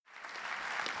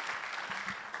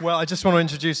Well, I just want to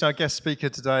introduce our guest speaker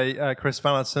today, Chris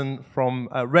Valentin from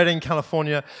Redding,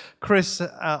 California. Chris,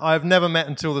 I've never met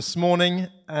until this morning,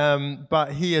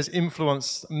 but he has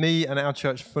influenced me and our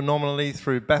church phenomenally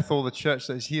through Bethel, the church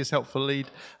that he has helped to lead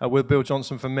with Bill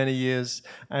Johnson for many years,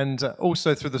 and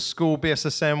also through the school,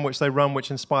 BSSM, which they run,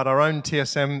 which inspired our own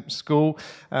TSM school,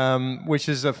 which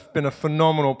has been a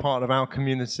phenomenal part of our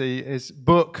community. His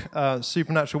book,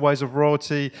 Supernatural Ways of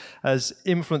Royalty, has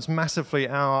influenced massively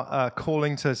our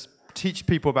calling to teach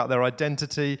people about their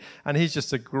identity, and he's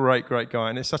just a great guy,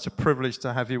 and it's such a privilege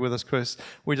to have you with us, Chris.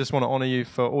 We just want to honor you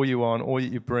for all you are and all that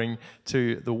you bring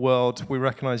to the world. We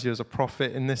recognize you as a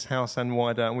prophet in this house and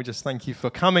wider, and we just thank you for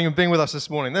coming and being with us this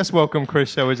morning. Let's welcome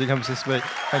Chris, shall we, as he comes to speak.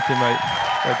 Thank you, mate.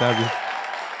 Great to have you.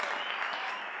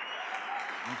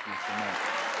 Thank you so much.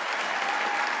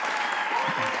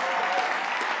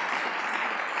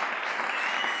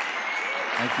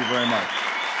 Thank you very much.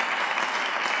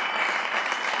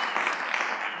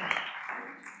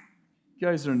 You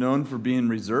guys are known for being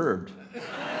reserved.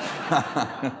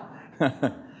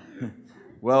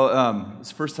 Well, it's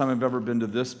the first time I've ever been to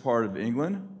this part of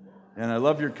England, and I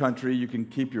love your country. You can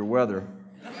keep your weather.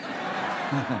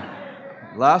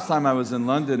 Last time I was in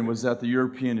London was at the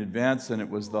European Advance, and it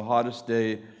was the hottest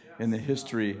day in the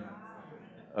history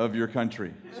of your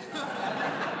country.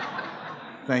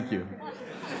 Thank you.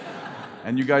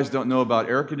 And you guys don't know about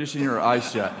air conditioning or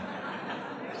ice yet.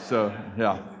 So,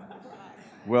 yeah.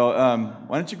 Well,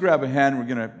 why don't you grab a hand? We're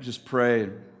going to just pray.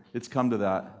 It's come to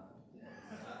that.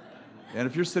 And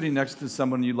if you're sitting next to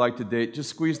someone you'd like to date,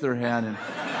 just squeeze their hand. And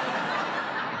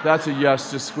if that's a yes,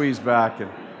 just squeeze back.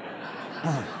 And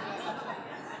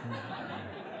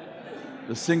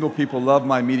the single people love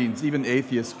my meetings. Even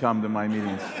atheists come to my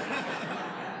meetings.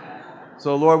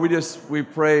 So, Lord, we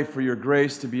pray for your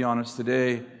grace to be on us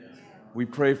today. We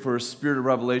pray for a spirit of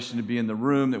revelation to be in the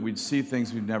room, that we'd see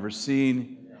things we've never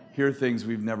seen, hear things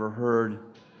we've never heard,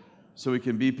 so we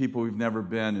can be people we've never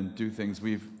been and do things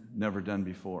we've never done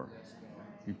before.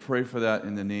 We pray for that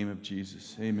in the name of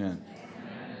Jesus. Amen.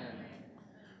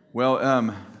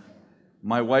 Well,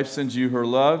 my wife sends you her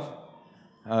love.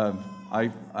 I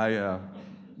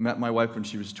met my wife when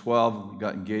she was 12,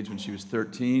 got engaged when she was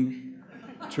 13.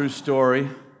 True story.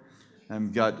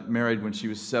 And got married when she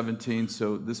was 17,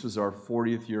 so this was our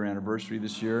 40th year anniversary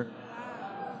this year.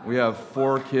 We have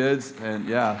 4 kids, and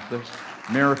yeah, the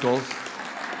miracles.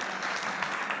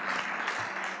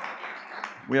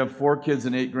 We have 4 kids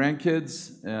and 8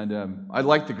 grandkids, and I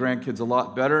like the grandkids a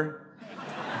lot better.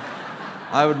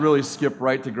 I would really skip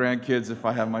right to grandkids if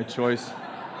I have my choice.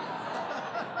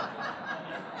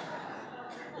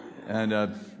 And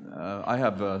I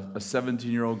have a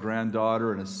 17-year-old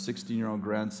granddaughter and a 16-year-old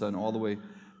grandson, all the way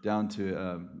down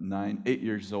to 8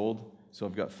 years old. So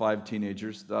I've got 5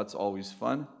 teenagers. That's always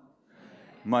fun.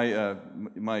 One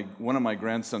of my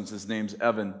grandsons, his name's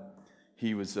Evan.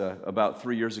 He was about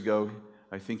 3 years ago.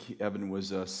 I think Evan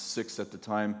was 6 at the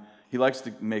time. He likes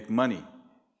to make money,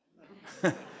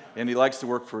 and he likes to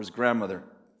work for his grandmother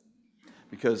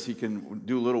because he can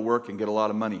do a little work and get a lot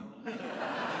of money.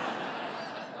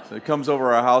 So he comes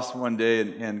over our house one day,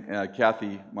 and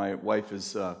Kathy, my wife,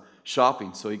 is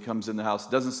shopping. So he comes in the house,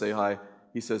 doesn't say hi.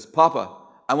 He says, "Papa,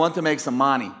 I want to make some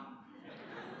money."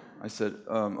 I said,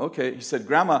 "Okay." He said,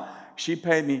 "Grandma, she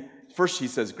paid me." First he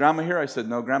says, "Grandma here?" I said,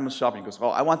 "No, Grandma's shopping." He goes, "Oh,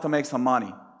 I want to make some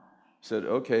money." I said,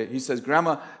 "Okay." He says,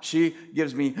 "Grandma, she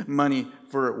gives me money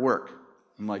for work."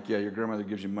 I'm like, "Yeah, your grandmother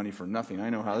gives you money for nothing. I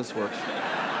know how this works."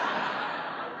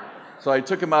 So I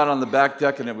took him out on the back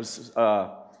deck, and it was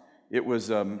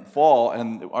fall,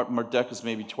 and our deck is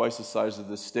maybe twice the size of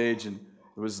this stage, and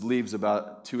there was leaves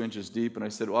about 2 inches deep. And I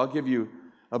said, "Well, I'll give you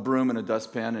a broom and a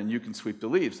dustpan, and you can sweep the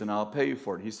leaves, and I'll pay you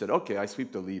for it." He said, "Okay, I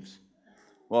sweep the leaves."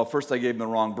 Well, first I gave him the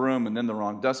wrong broom, and then the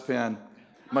wrong dustpan.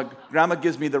 My grandma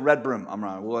gives me the red broom. I'm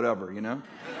like, whatever, you know?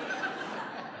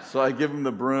 So I give him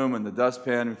the broom and the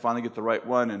dustpan, and we finally get the right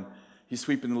one, and he's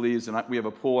sweeping the leaves, and we have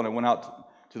a pool, and I went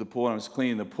out to the pool, and I was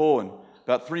cleaning the pool, and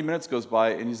about 3 minutes goes by,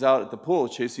 and he's out at the pool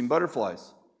chasing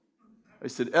butterflies. I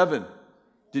said, "Evan,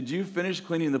 did you finish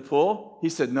cleaning the pool?" He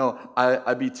said, "No,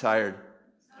 I'd be tired."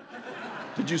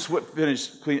 "Did you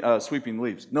finish sweeping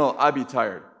leaves?" "No, I'd be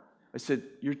tired." I said,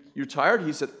 You're tired?"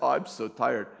 He said, "Oh, I'm so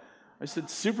tired." I said,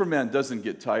 "Superman doesn't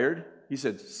get tired." He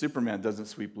said, "Superman doesn't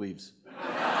sweep leaves."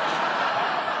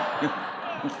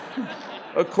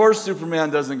 Of course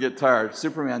Superman doesn't get tired.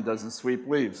 Superman doesn't sweep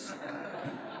leaves.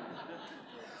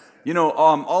 You know,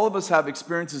 all of us have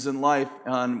experiences in life,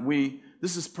 and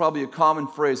this is probably a common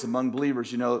phrase among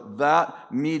believers, you know,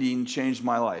 that meeting changed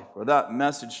my life, or that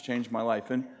message changed my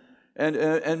life.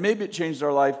 And maybe it changed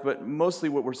our life, but mostly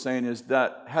what we're saying is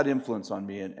that had influence on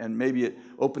me, and maybe it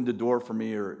opened the door for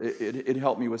me, or it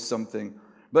helped me with something.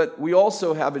 But we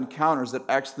also have encounters that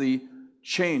actually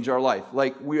change our life.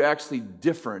 Like, we're actually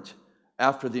different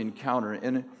after the encounter.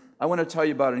 And I want to tell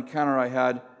you about an encounter I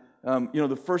had.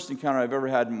 The first encounter I've ever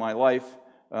had in my life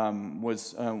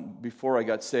was before I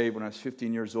got saved when I was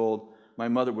 15 years old. My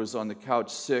mother was on the couch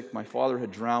sick. My father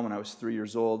had drowned when I was 3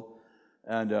 years old.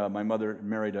 And my mother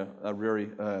married a very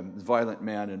violent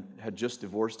man and had just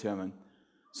divorced him. And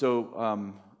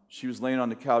so she was laying on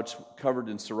the couch covered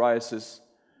in psoriasis.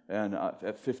 And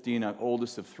at 15, I'm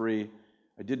oldest of three.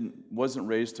 I wasn't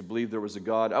raised to believe there was a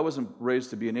God. I wasn't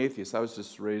raised to be an atheist. I was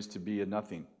just raised to be a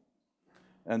nothing.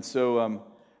 And so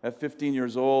at 15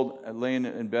 years old, laying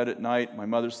in bed at night, my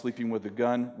mother's sleeping with a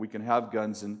gun. We can have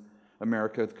guns in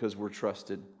America because we're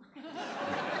trusted.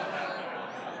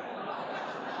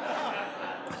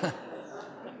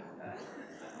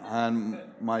 And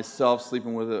myself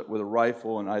sleeping with a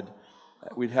rifle, and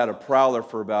we'd had a prowler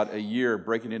for about a year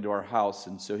breaking into our house,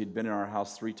 and so he'd been in our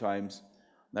house 3 times.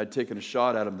 And I'd taken a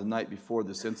shot at him the night before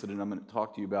this incident I'm going to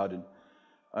talk to you about,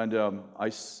 and I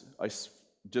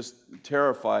just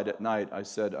terrified at night, I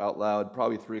said out loud,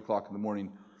 probably 3 o'clock in the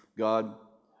morning, God,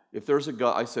 if there's a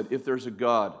God, I said, if there's a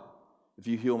God, if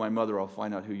you heal my mother, I'll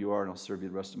find out who you are, and I'll serve you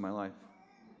the rest of my life.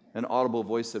 An audible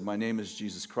voice said, my name is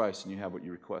Jesus Christ, and you have what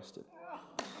you requested.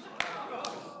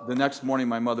 The next morning,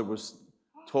 my mother was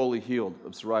totally healed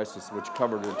of psoriasis, which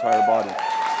covered her entire body.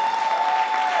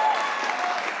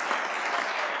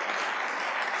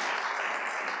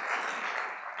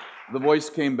 The voice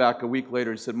came back a week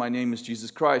later. He said, my name is Jesus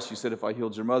Christ. You said if I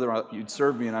healed your mother, you'd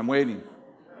serve me, and I'm waiting.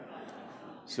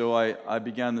 So that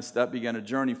began a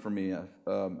journey for me.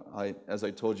 As I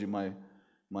told you,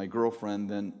 my girlfriend,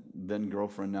 then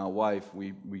girlfriend, now wife,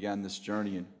 we began this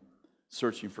journey in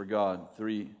searching for God.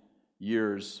 3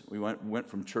 years, we went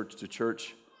from church to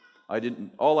church.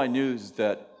 All I knew is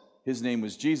that his name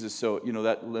was Jesus, so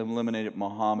that eliminated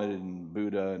Muhammad and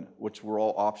Buddha, which were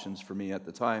all options for me at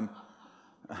the time,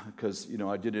 because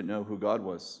I didn't know who God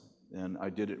was, and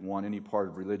I didn't want any part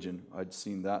of religion. I'd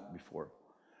seen that before.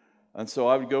 And so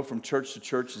I would go from church to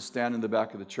church and stand in the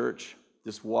back of the church,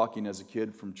 just walking as a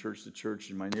kid from church to church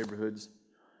in my neighborhoods,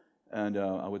 and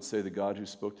I would say, the God who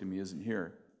spoke to me isn't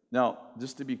here. Now,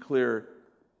 just to be clear,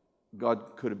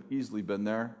 God could have easily been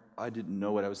there. I didn't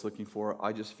know what I was looking for.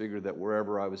 I just figured that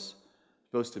wherever I was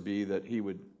supposed to be, that he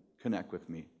would connect with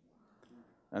me.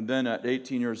 And then at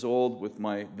 18 years old, with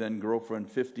my then girlfriend,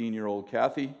 15-year-old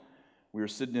Kathy, we were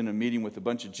sitting in a meeting with a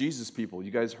bunch of Jesus people.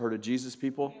 You guys heard of Jesus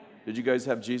people? Did you guys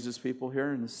have Jesus people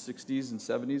here in the 60s and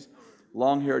 70s?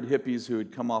 Long-haired hippies who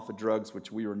had come off of drugs,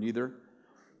 which we were neither.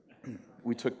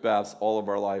 We took baths all of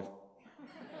our life.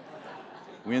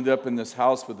 We ended up in this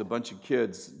house with a bunch of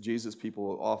kids, Jesus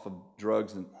people off of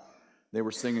drugs, and they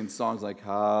were singing songs like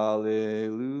Hallelujah.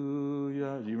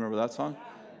 Do you remember that song?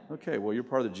 Okay, well, you're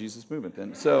part of the Jesus movement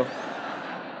then. So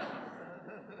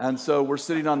we're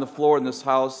sitting on the floor in this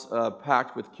house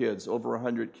packed with kids, over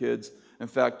 100 kids. In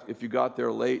fact, if you got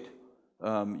there late,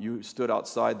 you stood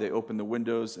outside. They opened the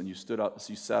windows, and you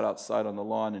sat outside on the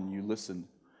lawn, and you listened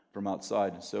from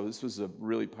outside. So this was a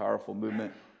really powerful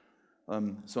movement.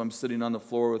 So I'm sitting on the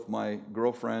floor with my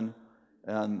girlfriend,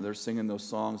 and they're singing those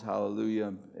songs,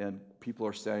 Hallelujah, and people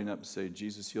are standing up and say,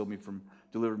 Jesus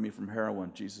delivered me from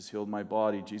heroin. Jesus healed my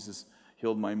body. Jesus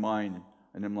healed my mind.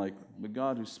 And I'm like, the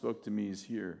God who spoke to me is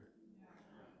here.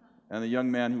 And the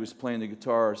young man who was playing the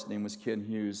guitar, his name was Ken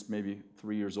Hughes, maybe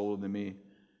 3 years older than me.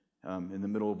 In the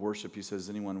middle of worship, he says,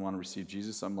 anyone want to receive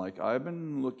Jesus? I'm like, I've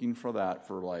been looking for that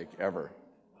for ever.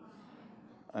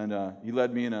 And he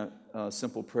led me in a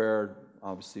simple prayer,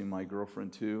 obviously my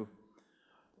girlfriend too.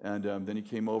 And then he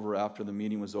came over after the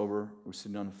meeting was over. We were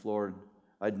sitting on the floor. And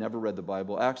I'd never read the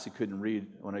Bible. I actually couldn't read.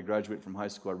 When I graduated from high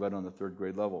school, I read on the 3rd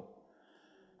grade level.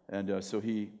 And so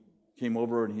he came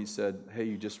over and he said, hey,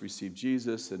 you just received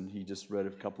Jesus. And he just read a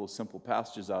couple of simple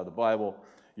passages out of the Bible.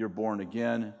 You're born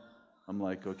again. I'm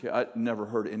like, okay, I never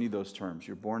heard any of those terms.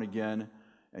 You're born again,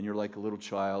 and you're like a little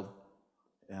child,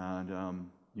 and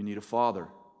you need a father.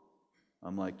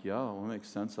 I'm like, yeah, well, that makes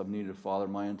sense. I've needed a father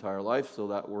my entire life, so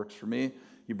that works for me.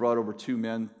 He brought over 2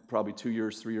 men, probably 2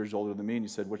 years, 3 years older than me, and he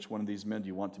said, which one of these men do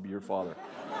you want to be your father?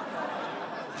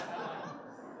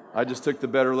 I just took the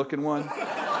better-looking one.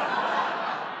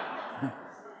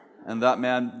 And that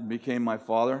man became my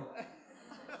father.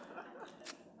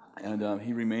 And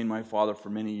he remained my father for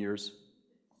many years.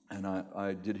 And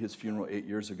I did his funeral 8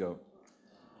 years ago.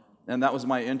 And that was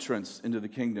my entrance into the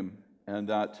kingdom. And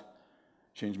that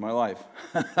changed my life.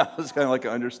 That was kind of like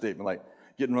an understatement, like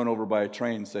getting run over by a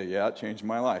train and say, yeah, it changed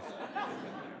my life.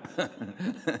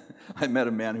 I met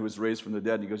a man who was raised from the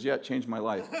dead, and he goes, yeah, it changed my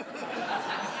life.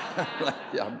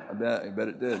 Yeah, I bet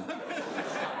it did.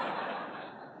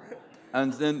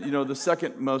 And then, the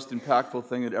second most impactful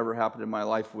thing that ever happened in my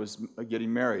life was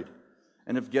getting married.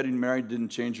 And if getting married didn't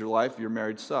change your life, your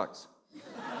marriage sucks.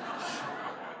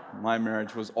 My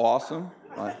marriage was awesome.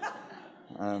 I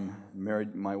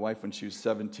married my wife when she was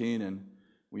 17, and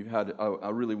we've had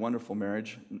a really wonderful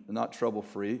marriage, not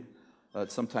trouble-free.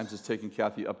 Sometimes it's taken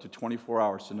Kathy up to 24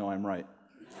 hours to know I'm right.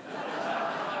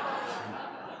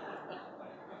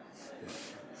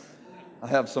 I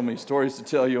have so many stories to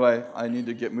tell you, I need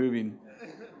to get moving.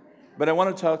 But I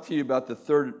want to talk to you about the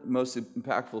third most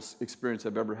impactful experience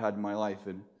I've ever had in my life,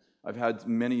 and I've had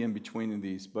many in between of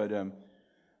these. But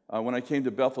when I came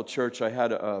to Bethel Church, I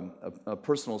had a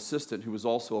personal assistant who was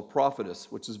also a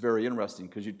prophetess, which is very interesting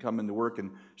because you'd come into work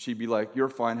and she'd be like, "You're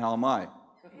fine, how am I?"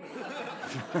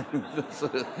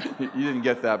 You didn't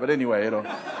get that, but anyway,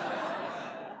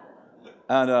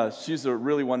 And she's a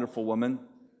really wonderful woman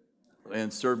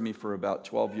and served me for about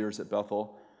 12 years at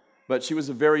Bethel. But she was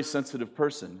a very sensitive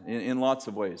person in lots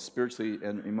of ways, spiritually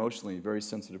and emotionally, a very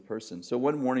sensitive person. So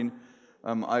one morning,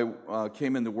 I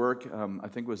came into work, I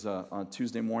think it was on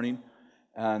Tuesday morning,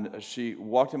 and she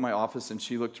walked in my office, and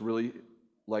she looked really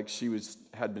like she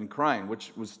had been crying,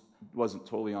 which wasn't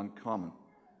totally uncommon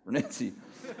for Nancy.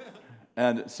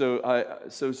 And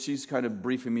so she's kind of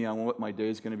briefing me on what my day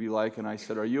is going to be like, and I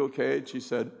said, "Are you okay?" And she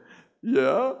said,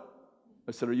 "Yeah."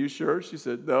 I said, "Are you sure?" She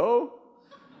said, "No."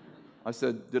 I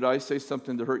said, "Did I say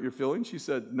something to hurt your feelings?" She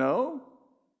said, "No."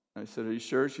 I said, "Are you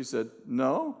sure?" She said,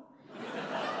 "No."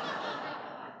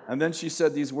 And then she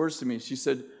said these words to me. She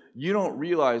said, "You don't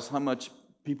realize how much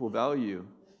people value you.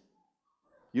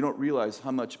 You don't realize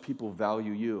how much people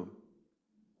value you.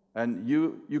 And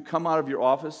you come out of your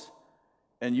office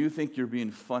and you think you're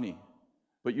being funny,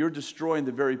 but you're destroying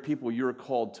the very people you're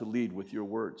called to lead with your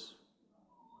words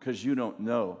because you don't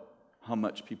know how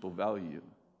much people value you."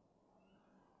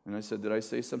 And I said, "Did I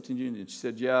say something to you?" And she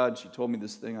said, "Yeah." And she told me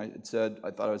this thing I had said.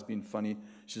 I thought I was being funny.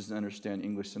 She doesn't understand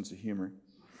English sense of humor.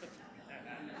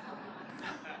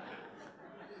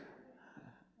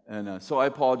 And so I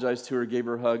apologized to her, gave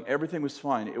her a hug. Everything was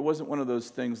fine. It wasn't one of those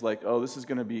things like, oh, this is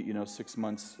going to be 6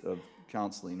 months of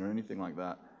counseling or anything like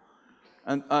that.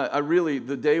 And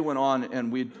the day went on, and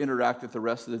we interacted the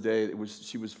rest of the day.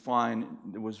 She was fine.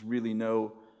 There was really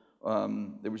no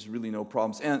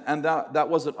problems, and that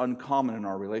wasn't uncommon in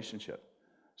our relationship.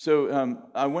 So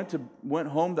I went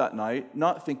home that night,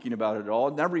 not thinking about it at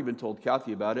all. Never even told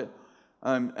Kathy about it.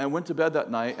 I went to bed that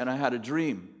night, and I had a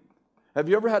dream. Have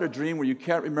you ever had a dream where you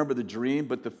can't remember the dream,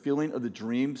 but the feeling of the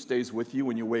dream stays with you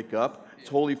when you wake up? It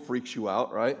totally freaks you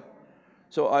out, right?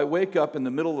 So I wake up in the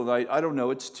middle of the night. I don't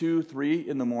know, it's 2, 3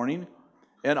 in the morning,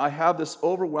 and I have this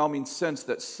overwhelming sense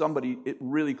that somebody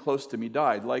really close to me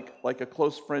died, like a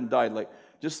close friend died.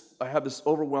 I have this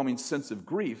overwhelming sense of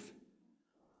grief.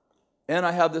 And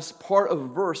I have this part of a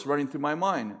verse running through my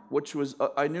mind, which was,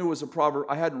 I knew it was a proverb.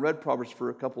 I hadn't read Proverbs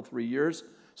for 3 years,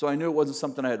 so I knew it wasn't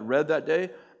something I had read that day,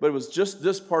 but it was just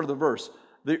this part of the verse.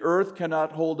 The earth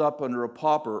cannot hold up under a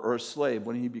pauper or a slave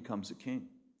when he becomes a king.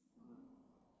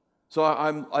 So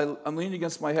I'm leaning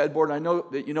against my headboard, and I know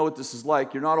that you know what this is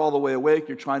like. You're not all the way awake.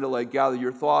 You're trying to gather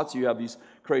your thoughts. You have these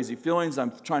crazy feelings.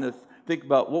 I'm trying to think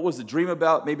about what was the dream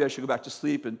about. Maybe I should go back to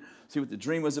sleep and see what the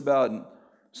dream was about. And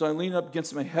so I lean up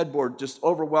against my headboard, just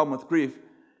overwhelmed with grief,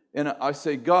 and I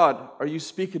say, "God, are you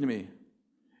speaking to me?"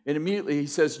 And immediately he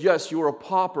says, "Yes, you are a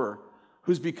pauper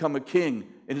who's become a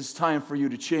king, and it's time for you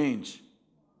to change."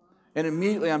 And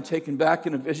immediately I'm taken back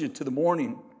in a vision to the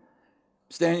morning,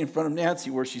 standing in front of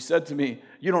Nancy, where she said to me,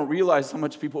 "You don't realize how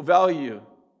much people value you.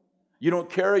 You don't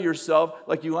carry yourself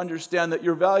like you understand that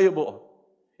you're valuable,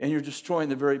 and you're destroying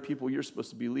the very people you're supposed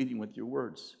to be leading with your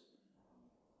words."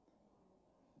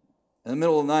 In the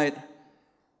middle of the night,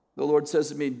 the Lord says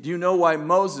to me, "Do you know why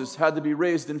Moses had to be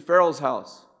raised in Pharaoh's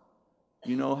house?"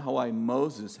 You know why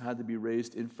Moses had to be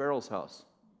raised in Pharaoh's house?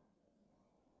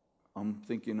 I'm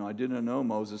thinking, I didn't know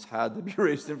Moses had to be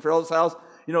raised in Pharaoh's house.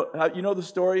 You know the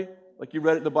story? Like you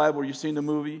read it in the Bible or you've seen the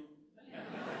movie?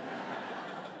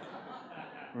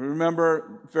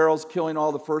 Remember Pharaoh's killing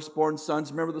all the firstborn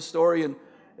sons? Remember the story?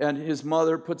 And his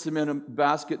mother puts him in a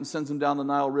basket and sends him down the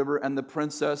Nile River, and the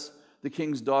princess, the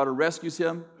king's daughter, rescues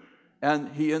him, and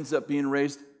he ends up being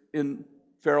raised in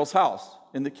Pharaoh's house,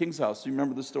 in the king's house. You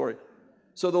remember the story?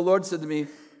 So the Lord said to me,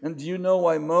 "And do you know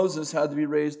why Moses had to be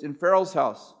raised in Pharaoh's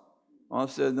house?" I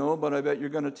said, "No, but I bet you're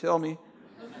going to tell me."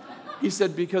 He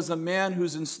said, "Because a man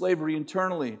who's in slavery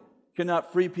internally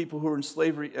cannot free people who are in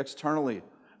slavery externally.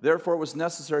 Therefore, it was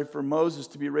necessary for Moses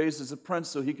to be raised as a prince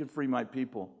so he could free my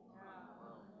people."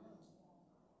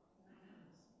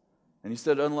 And he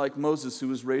said, unlike Moses, who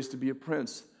was raised to be a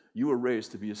prince, you were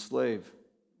raised to be a slave.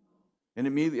 And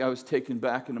immediately I was taken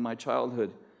back into my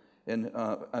childhood and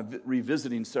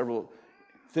revisiting several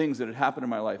things that had happened in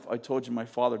my life. I told you my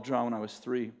father drowned when I was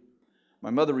 3. My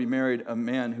mother remarried a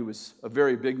man who was a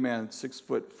very big man,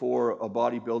 6'4", a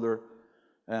bodybuilder,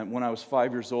 and when I was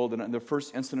 5 years old. And the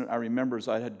first incident I remember is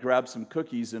I had grabbed some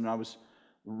cookies and I was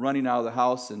running out of the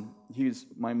house, and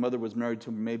my mother was married to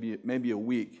him maybe a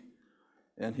week.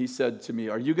 And he said to me,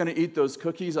 "Are you going to eat those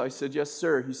cookies?" I said, "Yes,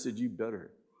 sir." He said, "You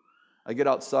better." I get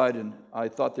outside, and I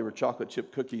thought they were chocolate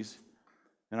chip cookies,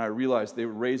 and I realized they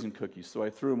were raisin cookies, so I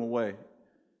threw them away,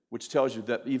 which tells you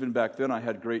that even back then I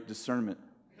had great discernment.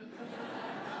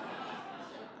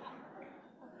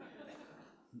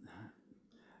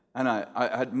 And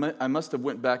I must have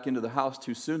went back into the house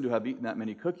too soon to have eaten that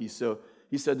many cookies. So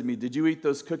he said to me, "Did you eat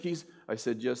those cookies?" I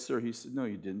said, "Yes, sir." He said, "No,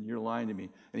 you didn't. You're lying to me."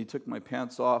 And he took my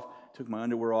pants off, took my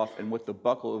underwear off, and with the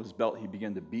buckle of his belt, he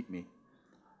began to beat me.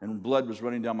 And blood was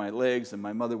running down my legs, and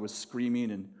my mother was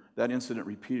screaming, and that incident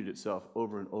repeated itself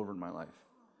over and over in my life.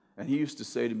 And he used to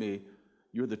say to me,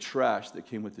 "You're the trash that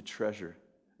came with the treasure.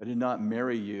 I did not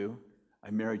marry you.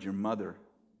 I married your mother."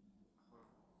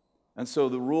 And so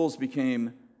the rules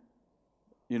became,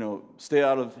 stay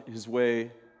out of his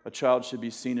way. A child should be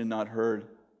seen and not heard.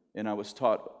 And I was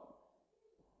taught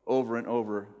over and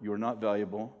over, you are not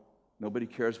valuable. Nobody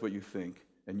cares what you think.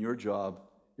 And your job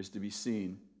is to be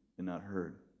seen and not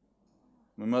heard.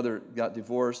 My mother got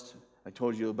divorced. I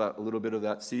told you about a little bit of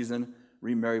that season.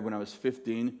 Remarried when I was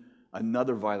 15.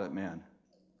 Another violent man.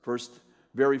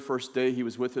 Very first day he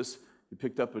was with us, he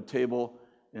picked up a table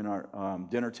in our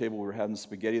dinner table. We were having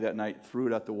spaghetti that night, threw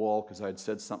it at the wall because I had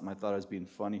said something. I thought I was being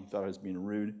funny. He thought I was being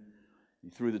rude. He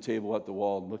threw the table at the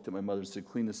wall and looked at my mother and said,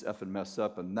 "Clean this effing mess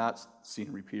up." And that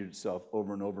scene repeated itself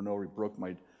over and over and over. He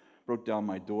broke down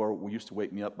my door. We used to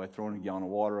wake me up by throwing a gallon of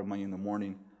water on me in the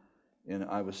morning. And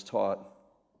I was taught,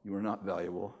 you are not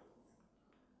valuable.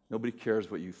 Nobody cares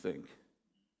what you think.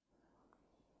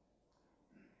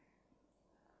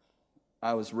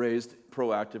 I was raised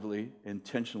proactively,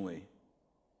 intentionally,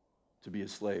 to be a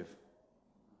slave.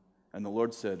 And the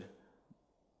Lord said,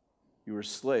 you were a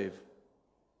slave,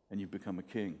 and you've become a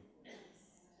king.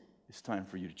 It's time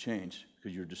for you to change,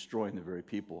 because you're destroying the very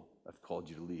people I've called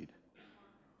you to lead.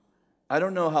 I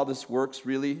don't know how this works,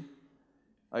 really.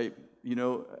 I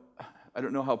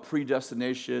don't know how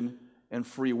predestination and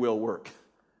free will work.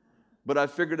 But I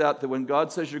figured out that when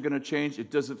God says you're going to change,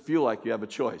 it doesn't feel like you have a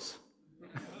choice.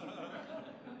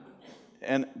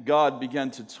 And God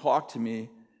began to talk to me,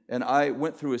 and I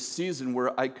went through a season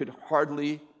where I could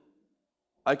hardly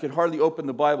open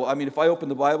the Bible. I mean, if I opened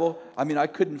the Bible, I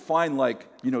couldn't find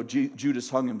Judas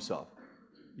hung himself.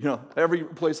 Every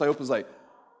place I opened was like,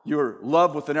 you're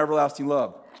loved with an everlasting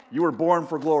love. You were born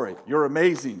for glory. You're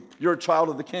amazing. You're a child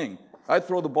of the King. I'd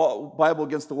throw the Bible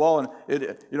against the wall, and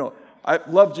I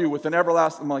loved you with an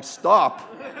everlasting. I'm like, stop.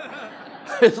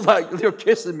 It's like they're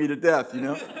kissing me to death,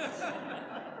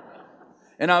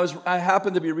 And I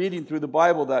happened to be reading through the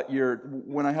Bible that year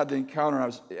when I had the encounter. I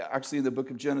was actually in the book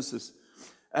of Genesis,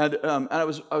 and I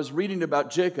was reading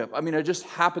about Jacob. I just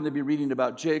happened to be reading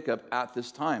about Jacob at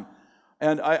this time,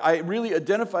 and I really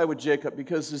identify with Jacob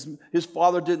because his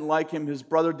father didn't like him, his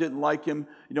brother didn't like him.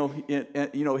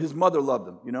 His mother loved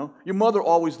him. Your mother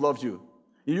always loves you.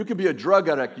 You can be a drug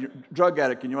addict,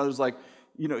 and your mother's like,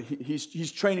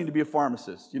 he's training to be a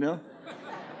pharmacist.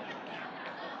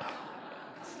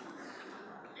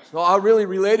 So I really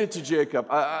related to Jacob.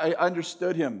 I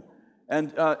understood him.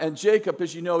 And Jacob,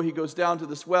 as you know, he goes down to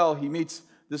this well. He meets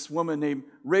this woman named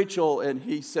Rachel, and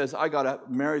he says, I got to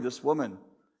marry this woman.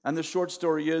 And the short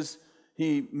story is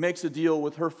he makes a deal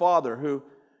with her father, who,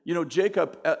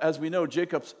 Jacob, as we know,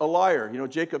 Jacob's a liar.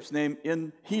 Jacob's name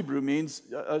in Hebrew means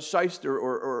a shyster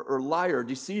or liar,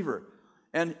 deceiver.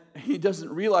 And he doesn't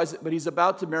realize it, but he's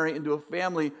about to marry into a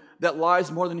family that lies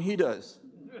more than he does.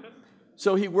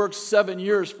 So he works 7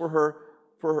 years for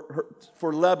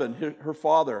Laban, her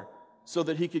father, so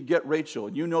that he could get Rachel.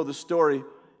 You know the story.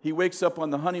 He wakes up on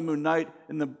the honeymoon night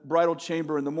in the bridal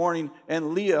chamber in the morning,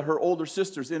 and Leah, her older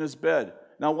sister's in his bed.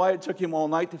 Now, why it took him all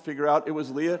night to figure out it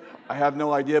was Leah, I have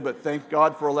no idea, but thank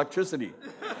God for electricity.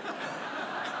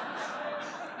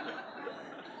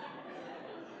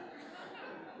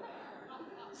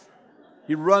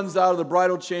 He runs out of the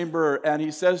bridal chamber, and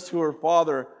he says to her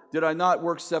father, did I not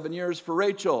work 7 years for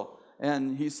Rachel?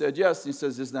 And he said, yes. He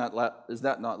says, is that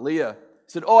not Leah?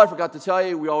 He said, I forgot to tell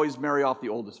you, we always marry off the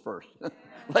oldest first.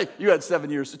 Like, you had 7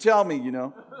 years to tell me,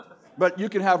 But you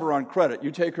can have her on credit.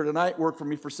 You take her tonight, work for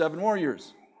me for 7 more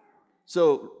years.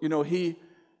 So,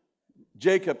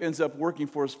 Jacob ends up working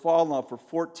for his father-in-law for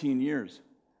 14 years.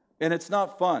 And it's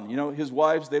not fun. You know, his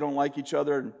wives, they don't like each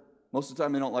other. And most of the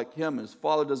time, they don't like him. His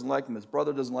father doesn't like him. His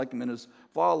brother doesn't like him. And his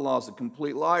father-in-law is a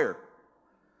complete liar.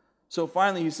 So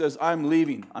finally, he says, I'm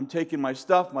leaving. I'm taking my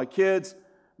stuff, my kids,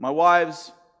 my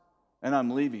wives, and I'm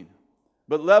leaving.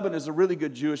 But Laban is a really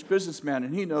good Jewish businessman,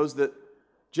 and he knows that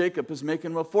Jacob is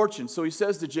making him a fortune. So he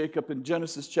says to Jacob in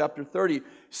Genesis chapter 30,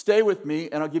 stay with me,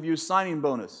 and I'll give you a signing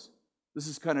bonus. This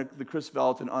is kind of the Chris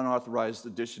Valentin unauthorized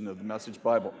edition of the Message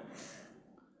Bible.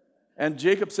 And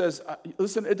Jacob says,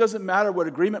 listen, it doesn't matter what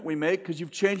agreement we make because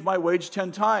you've changed my wage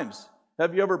 10 times.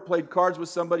 Have you ever played cards with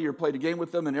somebody or played a game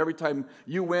with them and every time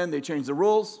you win, they change the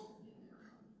rules?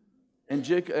 And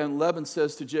Laban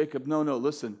says to Jacob, no,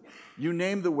 listen, you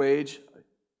name the wage,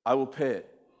 I will pay it.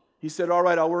 He said, all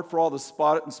right, I'll work for all the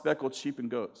spotted and speckled sheep and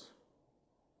goats.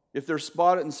 If they're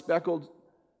spotted and speckled,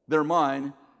 they're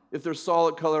mine. If they're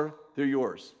solid color, they're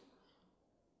yours.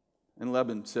 And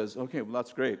Laban says, okay, well,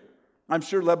 that's great. I'm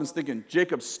sure Laban's thinking,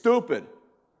 Jacob's stupid.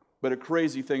 But a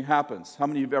crazy thing happens. How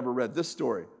many of you have ever read this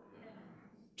story?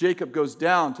 Jacob goes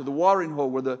down to the watering hole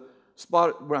where the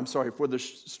start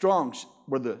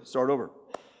over.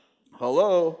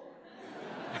 Hello?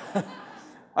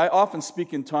 I often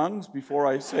speak in tongues before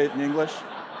I say it in English.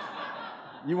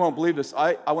 You won't believe this.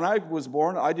 When I was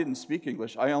born, I didn't speak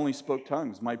English. I only spoke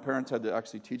tongues. My parents had to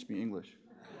actually teach me English.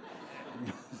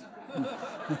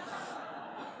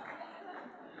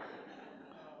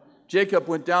 Jacob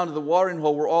went down to the watering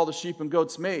hole where all the sheep and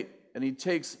goats mate, and he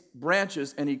takes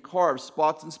branches and he carves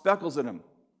spots and speckles in them.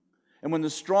 And when the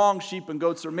strong sheep and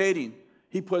goats are mating,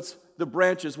 he puts the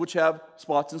branches which have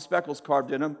spots and speckles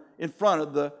carved in them in front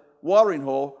of the watering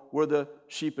hole where the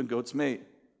sheep and goats mate.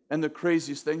 And the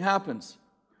craziest thing happens.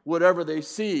 Whatever they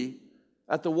see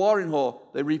at the watering hole,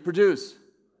 they reproduce.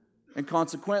 And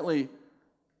consequently,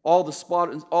 all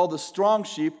the strong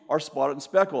sheep are spotted and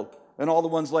speckled. And all the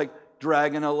ones like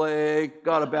dragging a leg,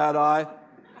 got a bad eye,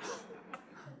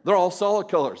 they're all solid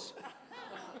colors.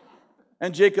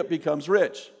 And Jacob becomes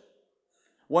rich.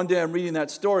 One day I'm reading that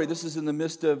story. This is in the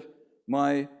midst of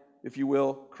my, if you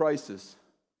will, crisis.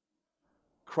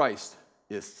 Christ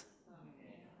is.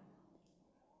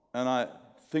 And I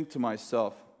think to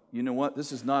myself, you know what?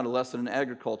 This is not a lesson in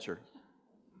agriculture.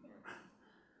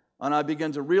 And I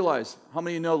began to realize, how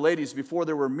many of you know, ladies, before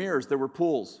there were mirrors, there were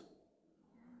pools.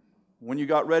 When you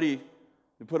got ready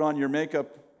to put on your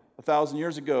makeup 1,000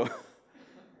 years ago,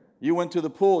 you went to the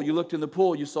pool, you looked in the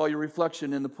pool, you saw your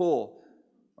reflection in the pool.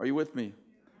 Are you with me?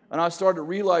 And I started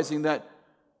realizing that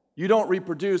you don't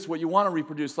reproduce what you want to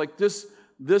reproduce. Like this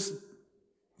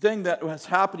thing that was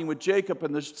happening with Jacob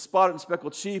and the spotted and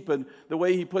speckled sheep and the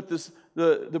way he put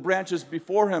the branches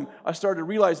before him, I started to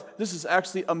realize this is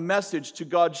actually a message to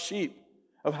God's sheep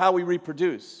of how we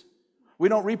reproduce. We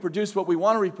don't reproduce what we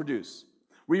want to reproduce.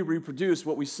 We reproduce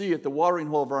what we see at the watering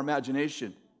hole of our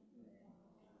imagination.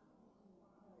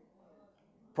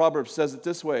 Proverbs says it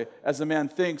this way, as a man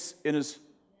thinks in his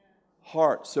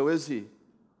heart, so is he.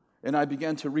 And I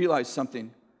began to realize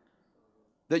something,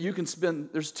 that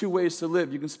there's two ways to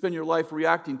live. You can spend your life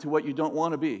reacting to what you don't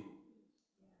want to be,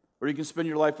 or you can spend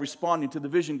your life responding to the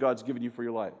vision God's given you for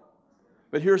your life.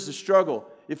 But here's the struggle.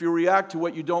 If you react to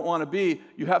what you don't want to be,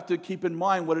 you have to keep in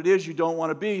mind what it is you don't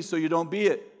want to be so you don't be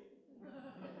it.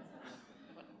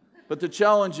 But the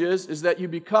challenge is that you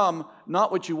become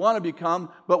not what you want to become,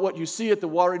 but what you see at the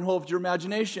watering hole of your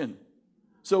imagination.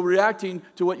 So reacting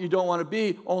to what you don't want to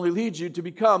be only leads you to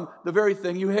become the very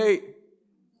thing you hate.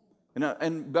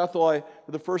 And Bethel,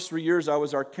 for the first 3 years, I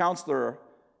was our counselor.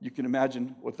 You can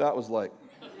imagine what that was like.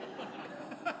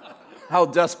 How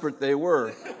desperate they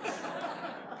were.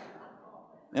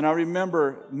 And I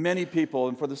remember many people,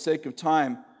 and for the sake of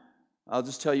time, I'll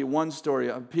just tell you one story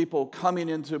of people coming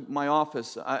into my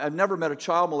office. I've never met a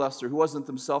child molester who wasn't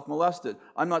themselves molested.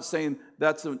 I'm not saying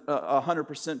that's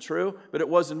 100% true, but it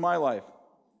was in my life.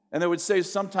 And they would say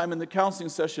sometime in the counseling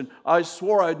session, I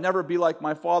swore I'd never be like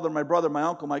my father, my brother, my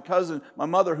uncle, my cousin, my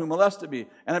mother who molested me.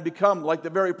 And I'd become like the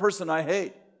very person I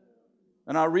hate.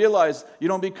 And I realized you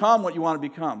don't become what you want to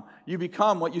become. You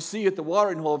become what you see at the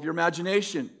watering hole of your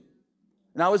imagination.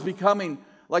 And I was becoming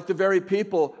like the very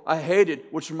people I hated,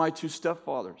 which were my two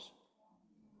stepfathers.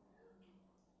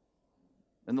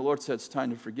 And the Lord said, it's time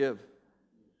to forgive.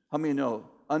 How many know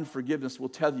unforgiveness will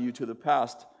tether you to the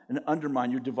past and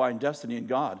undermine your divine destiny in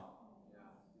God?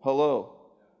 Hello.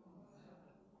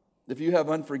 If you have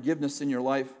unforgiveness in your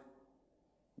life,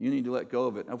 you need to let go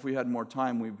of it. Now, if we had more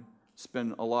time, we'd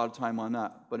spend a lot of time on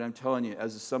that. But I'm telling you,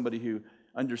 as somebody who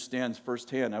understands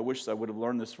firsthand, I wish I would have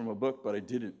learned this from a book, but I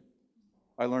didn't.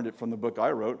 I learned it from the book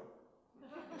I wrote.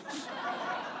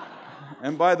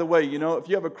 And by the way, if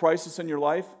you have a crisis in your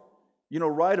life,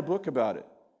 write a book about it.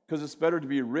 Because it's better to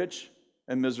be rich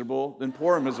and miserable than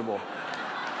poor and miserable.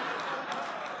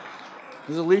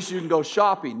 Because at least you can go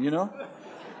shopping,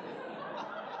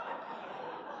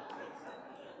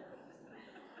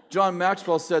 John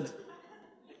Maxwell said,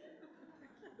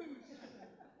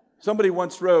 somebody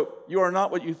once wrote, "You are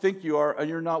not what you think you are, and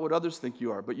you're not what others think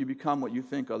you are, but you become what you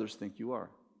think others think you are."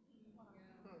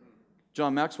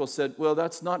 John Maxwell said, well,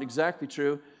 that's not exactly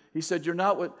true. He said, you're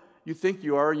not what you think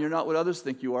you are, and you're not what others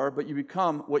think you are, but you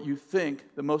become what you think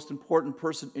the most important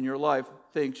person in your life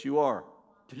thinks you are.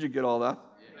 Did you get all that?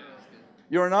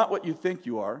 You are not what you think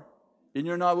you are, and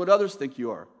you're not what others think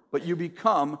you are, but you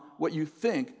become what you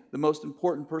think the most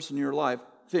important person in your life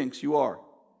thinks you are.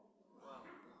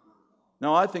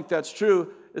 Now, I think that's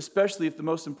true, especially if the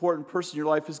most important person in your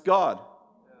life is God.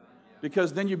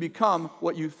 Because then you become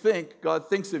what you think God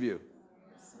thinks of you.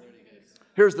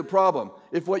 Here's the problem.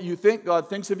 If what you think God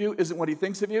thinks of you isn't what he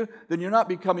thinks of you, then you're not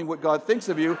becoming what God thinks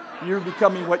of you. You're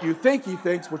becoming what you think he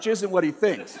thinks, which isn't what he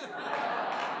thinks.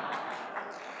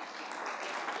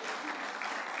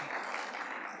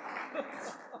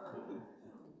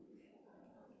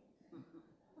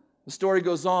 The story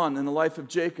goes on in the life of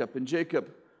Jacob, and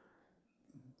Jacob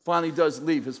finally does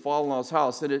leave his father-in-law's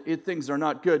house, and things are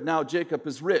not good. Now Jacob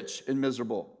is rich and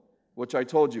miserable, which I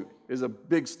told you is a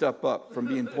big step up from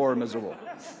being poor and miserable.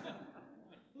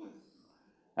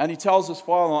 And he tells his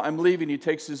father-in-law, I'm leaving. He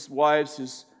takes his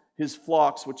wives, his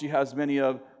flocks, which he has many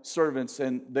of, servants,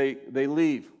 and they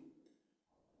leave.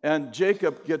 And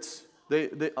Jacob gets...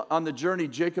 on the journey,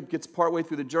 Jacob gets partway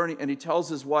through the journey, and he tells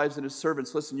his wives and his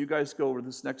servants, listen, you guys go over to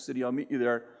this next city, I'll meet you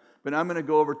there, but I'm going to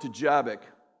go over to Jabbok,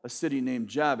 a city named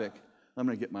Jabbok. I'm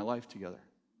going to get my life together.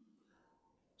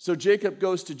 So Jacob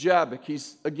goes to Jabbok.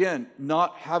 He's, again,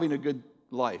 not having a good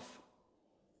life.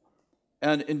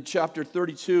 And in chapter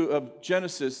 32 of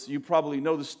Genesis, you probably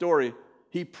know the story,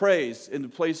 he prays in the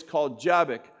place called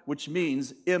Jabbok, which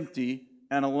means empty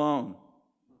and alone.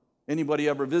 Anybody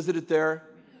ever visited there?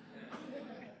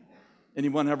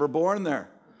 Anyone ever born there?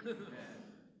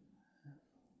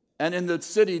 And in the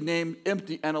city named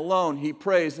Empty and Alone, he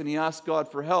prays and he asks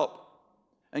God for help.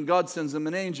 And God sends him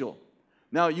an angel.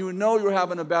 Now, you know you're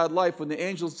having a bad life when the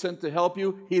angel's sent to help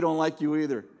you, he don't like you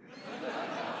either.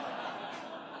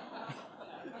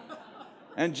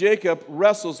 And Jacob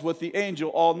wrestles with the angel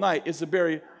all night. It's a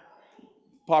very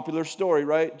popular story,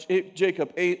 right?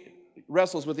 Jacob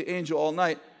wrestles with the angel all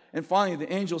night. And finally,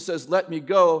 the angel says, let me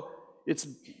go. It's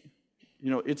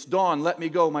dawn. Let me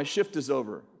go. My shift is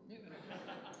over.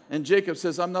 And Jacob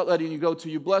says, I'm not letting you go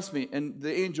till you bless me. And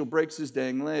the angel breaks his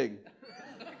dang leg.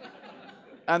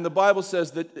 And the Bible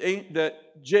says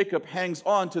that Jacob hangs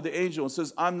on to the angel and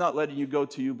says, I'm not letting you go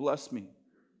till you bless me.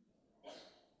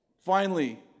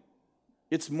 Finally,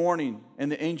 it's morning, and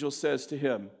the angel says to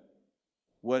him,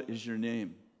 what is your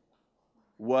name?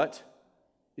 What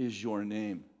is your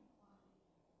name?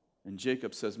 And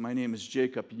Jacob says, my name is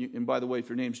Jacob. And by the way, if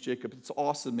your name's Jacob, it's an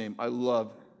awesome name. I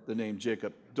love the name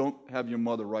Jacob. Don't have your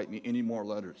mother write me any more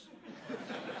letters.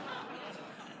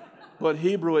 But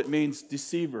Hebrew, it means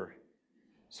deceiver.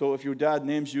 So if your dad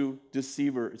names you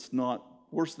deceiver, it's not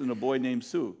worse than a boy named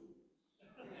Sue.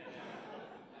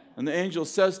 And the angel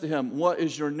says to him, what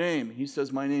is your name? He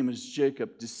says, my name is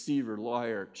Jacob, deceiver,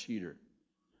 liar, cheater.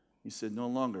 He said, no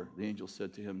longer, the angel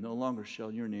said to him, no longer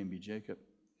shall your name be Jacob,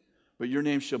 but your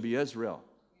name shall be Israel.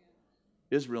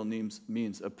 Israel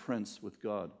means a prince with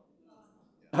God.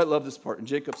 I love this part. And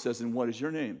Jacob says, and what is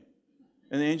your name?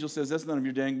 And the angel says, that's none of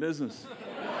your dang business.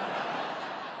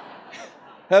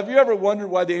 Have you ever wondered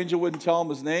why the angel wouldn't tell him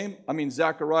his name? I mean,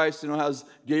 Zacharias, has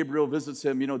Gabriel visits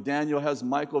him. Daniel has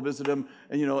Michael visit him.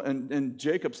 And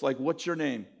Jacob's like, what's your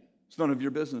name? It's none of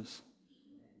your business.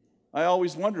 I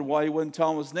always wondered why he wouldn't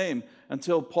tell him his name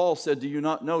until Paul said, do you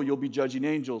not know you'll be judging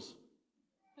angels?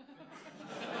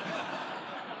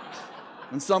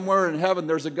 And somewhere in heaven,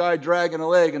 there's a guy dragging a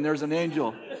leg, and there's an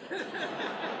angel.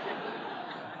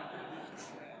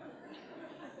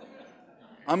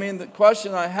 I mean, the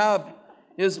question I have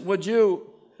is,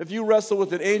 if you wrestle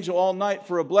with an angel all night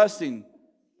for a blessing,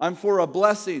 I'm for a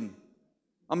blessing.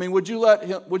 I mean, would you let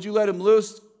him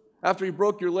loose after he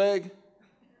broke your leg?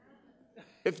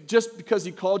 If just because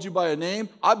he called you by a name,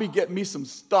 I'd be getting me some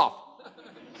stuff.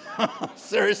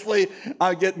 Seriously,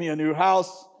 I'd get me a new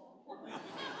house.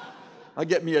 I'd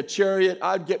get me a chariot.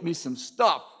 I'd get me some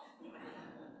stuff.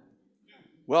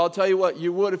 Well, I'll tell you what,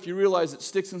 you would if you realize that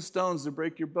sticks and stones will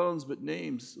break your bones, but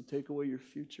names will take away your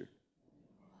future.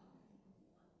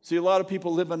 See, a lot of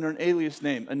people live under an alias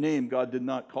name, a name God did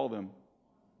not call them.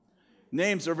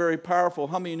 Names are very powerful.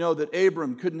 How many know that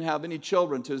Abram couldn't have any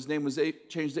children until his name was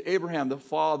changed to Abraham, the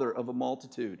father of a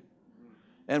multitude?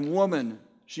 And woman,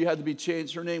 she had to be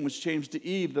changed. Her name was changed to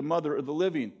Eve, the mother of the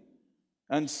living.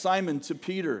 And Simon to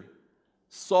Peter,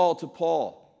 Saul to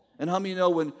Paul. And how many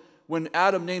know when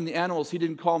Adam named the animals, he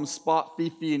didn't call them Spot,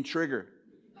 Fifi, and Trigger?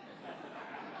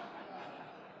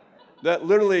 That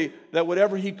literally, that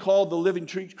whatever he called the living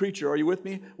creature, are you with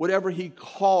me? Whatever he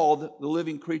called the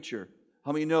living creature.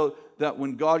 How many know that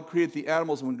when God created the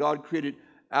animals, when God created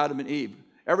Adam and Eve,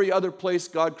 every other place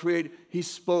God created, he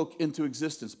spoke into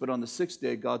existence. But on the sixth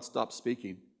day, God stopped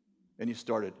speaking and he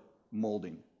started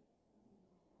molding.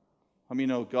 How many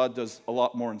know God does a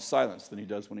lot more in silence than he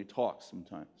does when he talks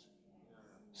sometimes?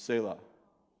 Selah.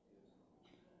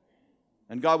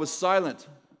 And God was silent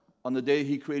on the day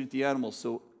he created the animals,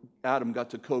 so Adam got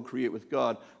to co-create with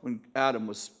God when Adam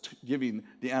was giving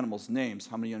the animals names.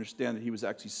 How many understand that he was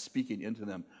actually speaking into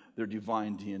them, their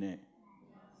divine DNA?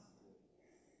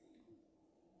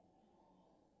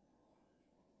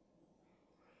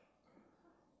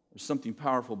 There's something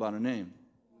powerful about a name.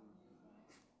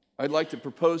 I'd like to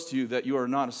propose to you that you are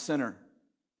not a sinner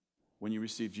when you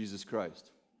receive Jesus Christ,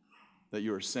 that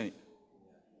you're a saint.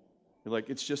 You're like,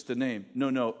 it's just a name.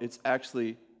 No, it's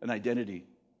actually an identity.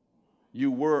 You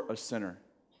were a sinner.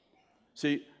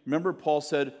 See, remember Paul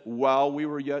said, while we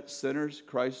were yet sinners,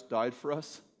 Christ died for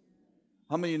us?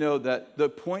 How many of you know that the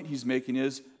point he's making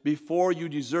is, before you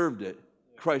deserved it,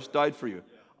 Christ died for you?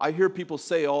 I hear people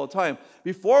say all the time,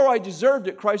 before I deserved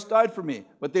it, Christ died for me.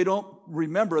 But they don't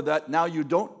remember that now you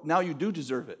do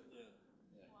deserve it.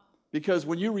 Because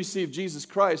when you received Jesus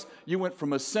Christ, you went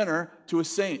from a sinner to a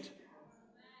saint.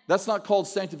 That's not called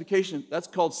sanctification, that's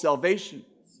called salvation.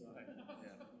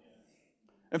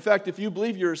 In fact, if you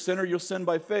believe you're a sinner, you'll sin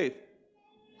by faith.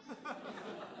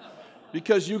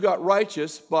 Because you got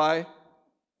righteous by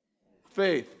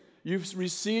faith. You've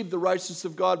received the righteousness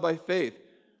of God by faith.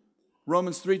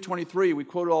 Romans 3:23, we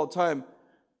quote it all the time.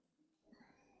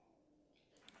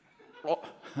 Oh,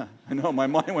 I know, my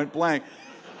mind went blank.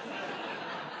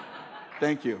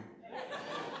 Thank you.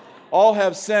 All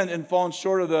have sinned and fallen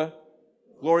short of the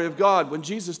glory of God. When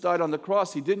Jesus died on the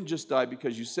cross, he didn't just die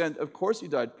because you sinned. Of course he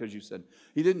died because you sinned.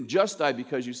 He didn't just die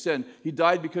because you sinned. He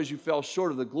died because you fell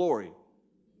short of the glory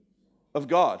of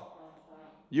God.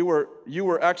 You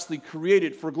were actually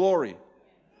created for glory.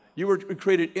 You were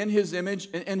created in his image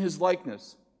and in his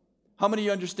likeness. How many of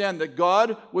you understand that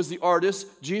God was the artist,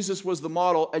 Jesus was the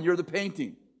model, and you're the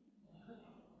painting?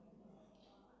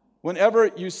 Whenever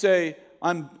you say,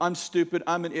 I'm stupid,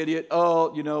 I'm an idiot,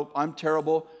 I'm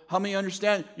terrible. How many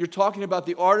understand you're talking about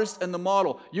the artist and the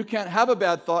model? You can't have a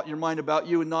bad thought in your mind about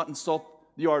you and not insult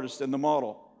the artist and the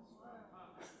model.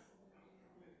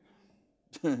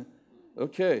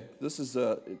 Okay, this is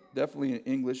definitely an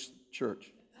English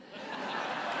church.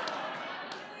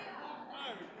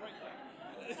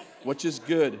 Which is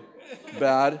good,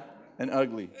 bad, and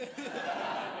ugly.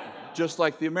 Just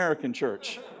like the American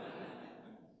church.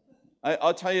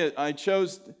 I'll tell you, I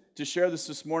chose to share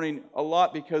this morning a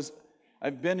lot because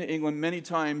I've been to England many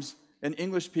times, and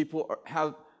English people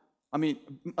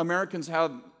Americans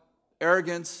have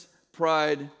arrogance,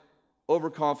 pride,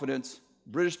 overconfidence.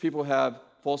 British people have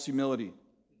false humility.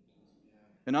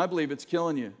 And I believe it's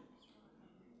killing you.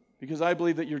 Because I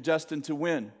believe that you're destined to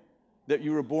win, that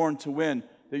you were born to win,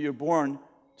 that you're born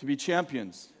to be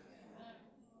champions.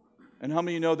 And how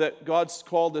many of you know that God's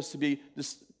called us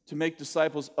to make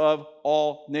disciples of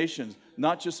all nations?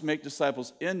 Not just make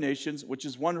disciples in nations, which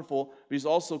is wonderful, but he's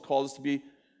also called us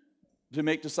to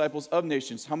make disciples of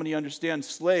nations. How many understand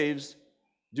slaves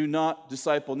do not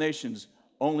disciple nations?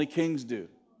 Only kings do.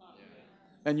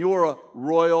 And you're a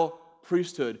royal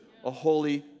priesthood, a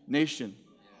holy nation.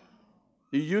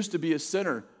 You used to be a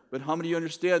sinner, but how many of you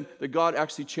understand that God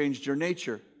actually changed your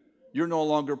nature? You're no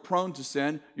longer prone to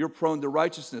sin, you're prone to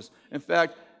righteousness. In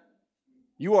fact,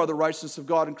 you are the righteousness of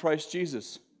God in Christ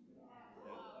Jesus.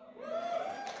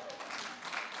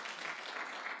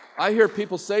 I hear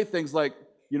people say things like,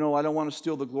 I don't want to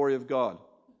steal the glory of God.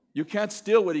 You can't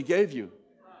steal what he gave you.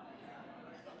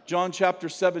 John chapter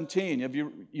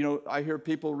 17. I hear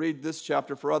people read this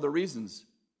chapter for other reasons.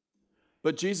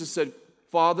 But Jesus said,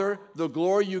 Father, the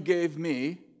glory you gave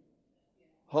me,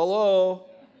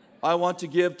 I want to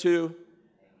give to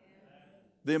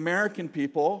the American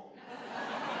people.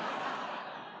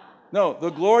 No, the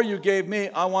glory you gave me,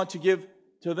 I want to give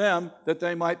to them that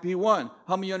they might be one.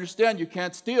 How many understand you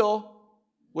can't steal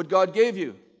what God gave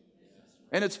you?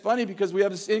 And it's funny because we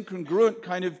have this incongruent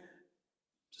kind of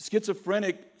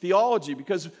schizophrenic theology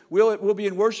because we'll be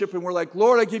in worship and we're like,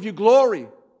 Lord, I give you glory.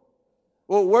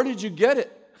 Well, where did you get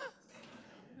it?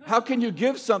 How can you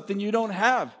give something you don't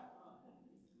have?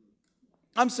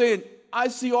 I'm saying, I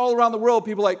see all around the world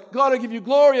people like, God, I give you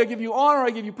glory, I give you honor, I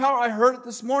give you power. I heard it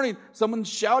this morning. Someone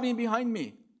shouting behind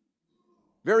me.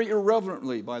 Very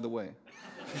irreverently, by the way.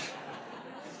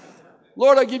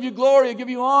 Lord, I give you glory, I give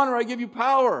you honor, I give you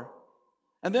power.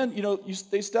 And then,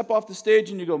 they step off the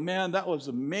stage and you go, man, that was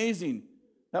amazing.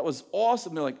 That was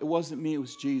awesome. They're like, it wasn't me, it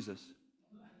was Jesus.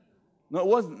 No, it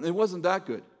wasn't. It wasn't that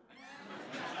good.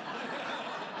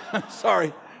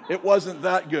 Sorry, it wasn't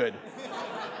that good.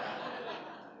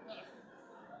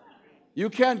 You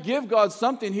can't give God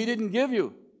something He didn't give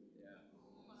you.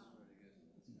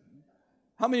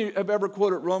 How many have ever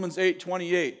quoted Romans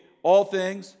 8:28? All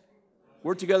things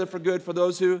work together for good for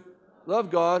those who love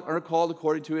God and are called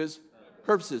according to His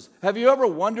purposes. Have you ever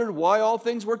wondered why all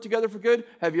things work together for good?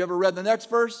 Have you ever read the next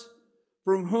verse?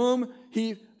 From whom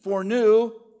He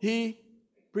foreknew, He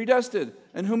predestined.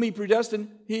 And whom He predestined,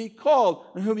 He called.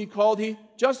 And whom He called, He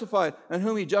justified. And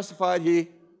whom He justified, He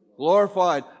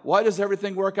glorified. Why does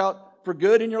everything work out for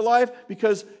good in your life?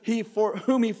 Because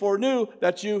whom He foreknew,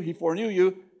 that's you, He foreknew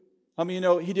you. How many of you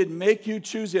know He didn't make you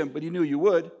choose Him, but He knew you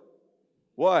would?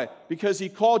 Why? Because He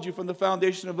called you from the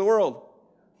foundation of the world.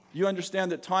 You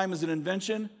understand that time is an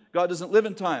invention? God doesn't live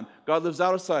in time. God lives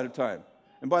outside of time.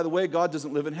 And by the way, God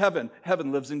doesn't live in heaven.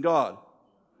 Heaven lives in God.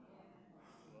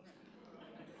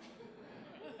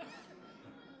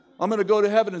 I'm going to go to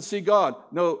heaven and see God.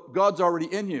 No, God's already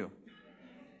in you.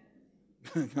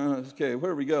 Okay,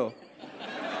 where do we go?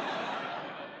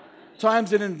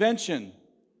 Time's an invention.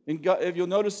 If you'll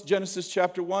notice Genesis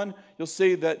chapter 1, you'll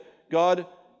see that God,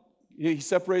 He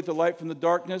separated the light from the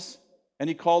darkness, and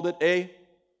He called it a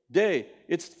day.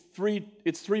 It's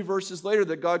three verses later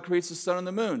that God creates the sun and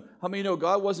the moon. How many know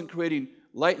God wasn't creating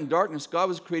light and darkness? God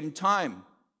was creating time.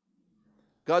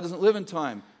 God doesn't live in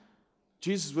time.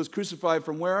 Jesus was crucified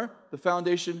from where? The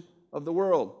foundation of the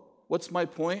world. What's my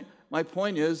point? My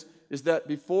point is that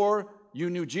before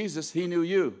you knew Jesus, He knew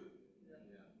you.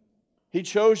 He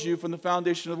chose you from the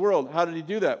foundation of the world. How did He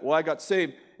do that? Well, I got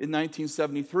saved in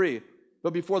 1973.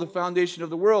 But before the foundation of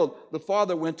the world, the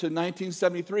Father went to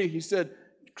 1973. He said,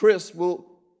 Chris,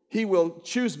 He will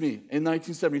choose me in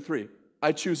 1973.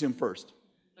 I choose Him first.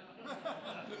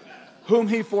 Whom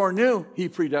He foreknew, He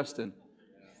predestined.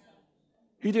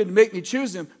 He didn't make me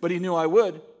choose Him, but He knew I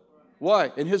would.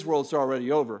 Why? In His world, it's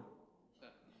already over.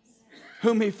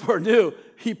 Whom He foreknew,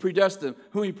 He predestined.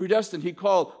 Whom He predestined, He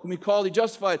called. Whom He called, He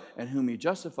justified. And whom He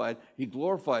justified, He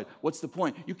glorified. What's the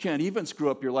point? You can't even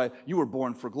screw up your life. You were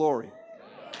born for glory.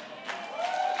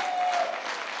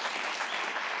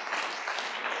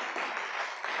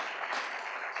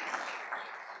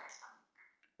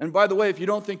 And by the way, if you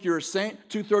don't think you're a saint,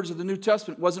 2/3 of the New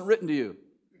Testament wasn't written to you.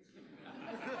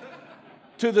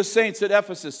 To the saints at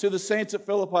Ephesus, to the saints at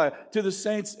Philippi, to the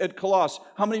saints at Colossus.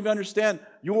 How many of you understand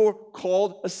you're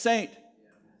called a saint?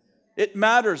 It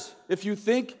matters. If you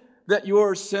think that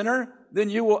you're a sinner, then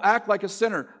you will act like a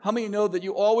sinner. How many know that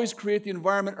you always create the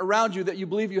environment around you that you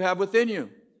believe you have within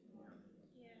you?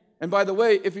 And by the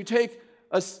way, if you take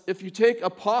a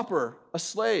pauper, a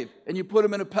slave, and you put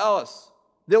him in a palace,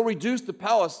 they'll reduce the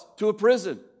palace to a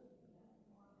prison.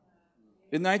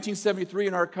 In 1973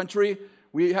 in our country,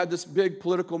 we had this big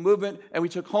political movement, and we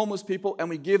took homeless people and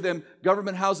we gave them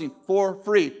government housing for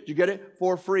free. Did you get it?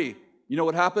 For free. You know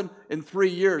what happened? In 3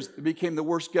 years, it became the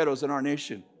worst ghettos in our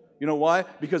nation. You know why?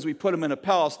 Because we put them in a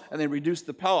palace and they reduced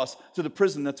the palace to the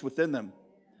prison that's within them.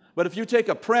 But if you take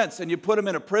a prince and you put him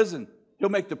in a prison, he'll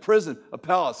make the prison a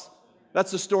palace.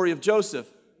 That's the story of Joseph.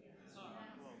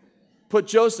 Put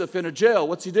Joseph in a jail.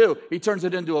 What's he do? He turns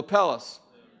it into a palace.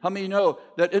 How many know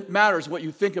that it matters what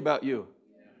you think about you?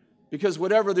 Because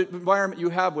whatever the environment you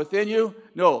have within you,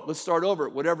 no, let's start over.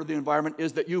 Whatever the environment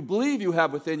is that you believe you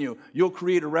have within you, you'll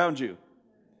create around you.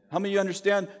 How many of you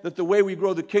understand that the way we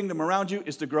grow the kingdom around you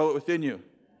is to grow it within you?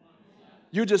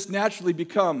 You just naturally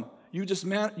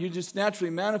naturally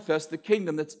manifest the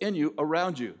kingdom that's in you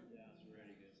around you.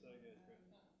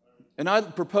 And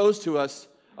I'd propose to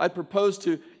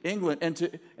England and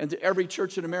to every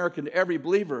church in America, and to every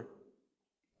believer,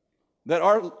 that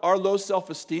our low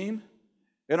self-esteem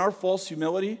and our false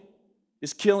humility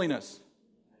is killing us.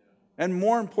 And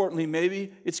more importantly,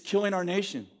 maybe, it's killing our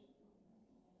nation.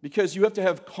 Because you have to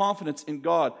have confidence in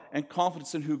God and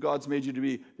confidence in who God's made you to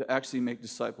be to actually make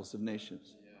disciples of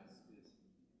nations.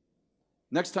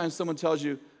 Next time someone tells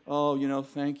you, oh,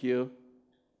 thank you,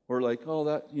 or like, oh,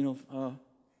 that,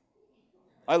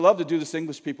 I love to do this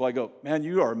English people. I go, man,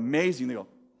 you are amazing. They go,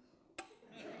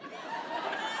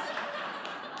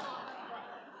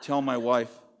 tell my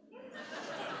wife.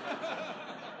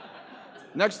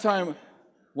 Next time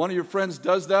one of your friends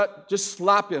does that, just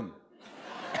slap him.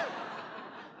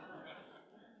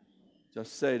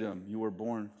 Just say to him, you were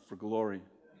born for glory.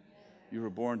 You were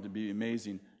born to be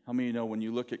amazing. How many of you know when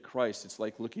you look at Christ, it's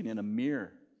like looking in a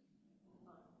mirror?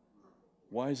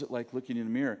 Why is it like looking in a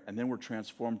mirror? And then we're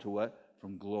transformed to what?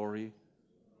 From glory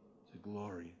to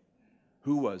glory.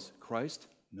 Who was? Christ?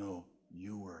 No,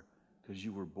 you were, because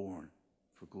you were born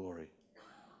for glory.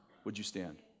 Would you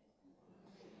stand?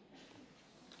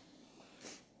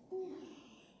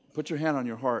 Put your hand on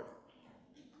your heart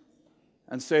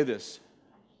and say this.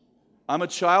 I'm a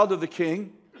child of the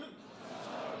King.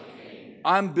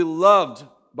 I'm beloved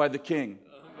by the King.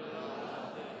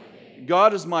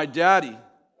 God is my daddy.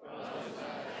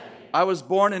 I was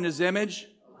born in His image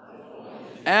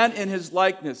and in His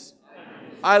likeness.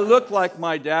 I look like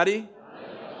my daddy,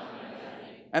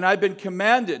 and I've been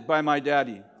commanded by my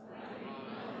daddy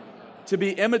to be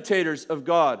imitators of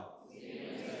God.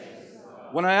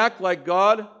 When I act like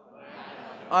God,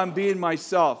 I'm being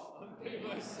myself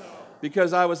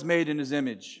because I was made in His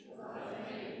image.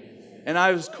 And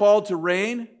I was called to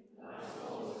reign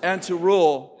and to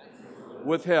rule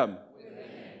with Him.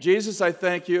 Jesus, I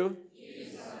thank you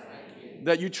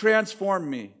that you transformed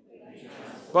me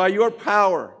by your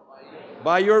power,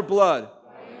 by your blood,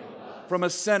 from a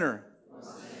sinner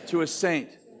to a saint.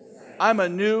 I'm a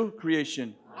new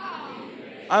creation.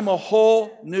 I'm a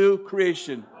whole new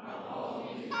creation.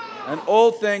 And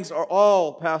old things are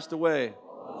all passed away.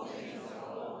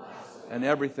 And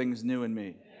everything's new in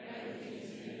me.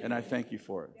 And I thank you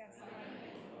for it.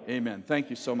 Amen. Thank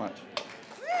you so much.